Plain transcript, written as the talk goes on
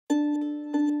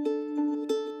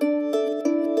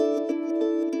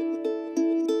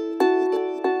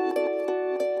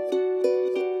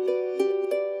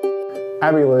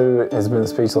Abilou has been a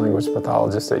speech-language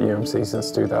pathologist at UMC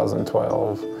since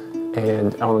 2012,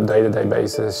 and on a day-to-day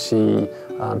basis she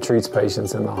treats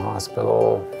patients in the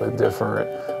hospital with different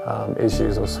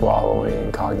issues with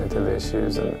swallowing, cognitive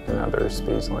issues, and other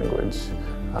speech-language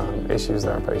issues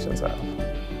that our patients have.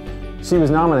 She was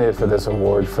nominated for this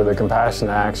award for the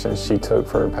compassionate actions she took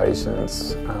for her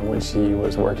patients when she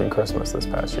was working Christmas this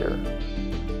past year.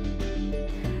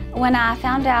 When I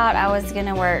found out I was going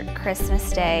to work Christmas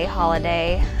Day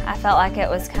holiday, I felt like it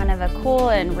was kind of a cool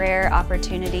and rare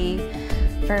opportunity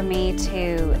for me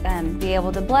to be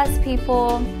able to bless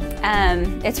people.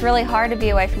 It's really hard to be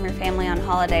away from your family on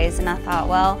holidays, and I thought,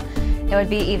 well, it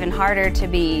would be even harder to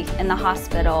be in the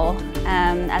hospital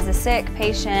as a sick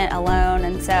patient alone,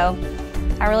 and so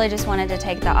I really just wanted to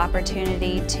take the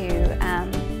opportunity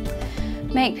to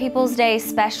make people's day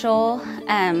special.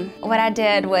 What I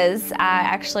did was I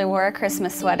actually wore a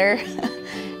Christmas sweater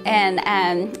and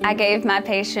I gave my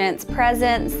patients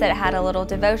presents that had a little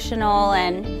devotional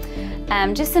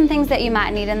and just some things that you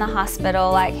might need in the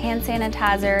hospital, like hand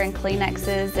sanitizer and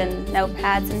Kleenexes and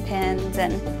notepads and pens,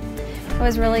 and it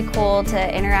was really cool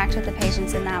to interact with the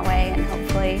patients in that way and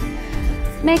hopefully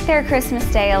make their Christmas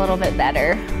day a little bit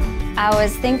better. I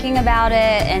was thinking about it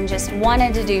and just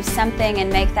wanted to do something and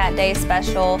make that day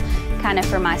special kind of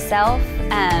for myself,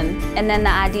 and then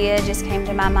the idea just came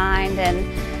to my mind,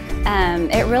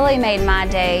 and it really made my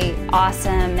day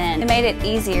awesome, and it made it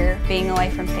easier being away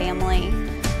from family,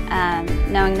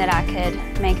 knowing that I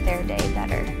could make their day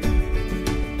better.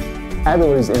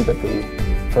 Abilou's empathy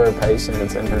for her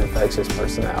patients and her infectious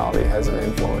personality has an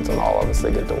influence on all of us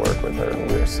that get to work with her,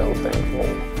 and we're so thankful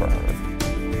for her.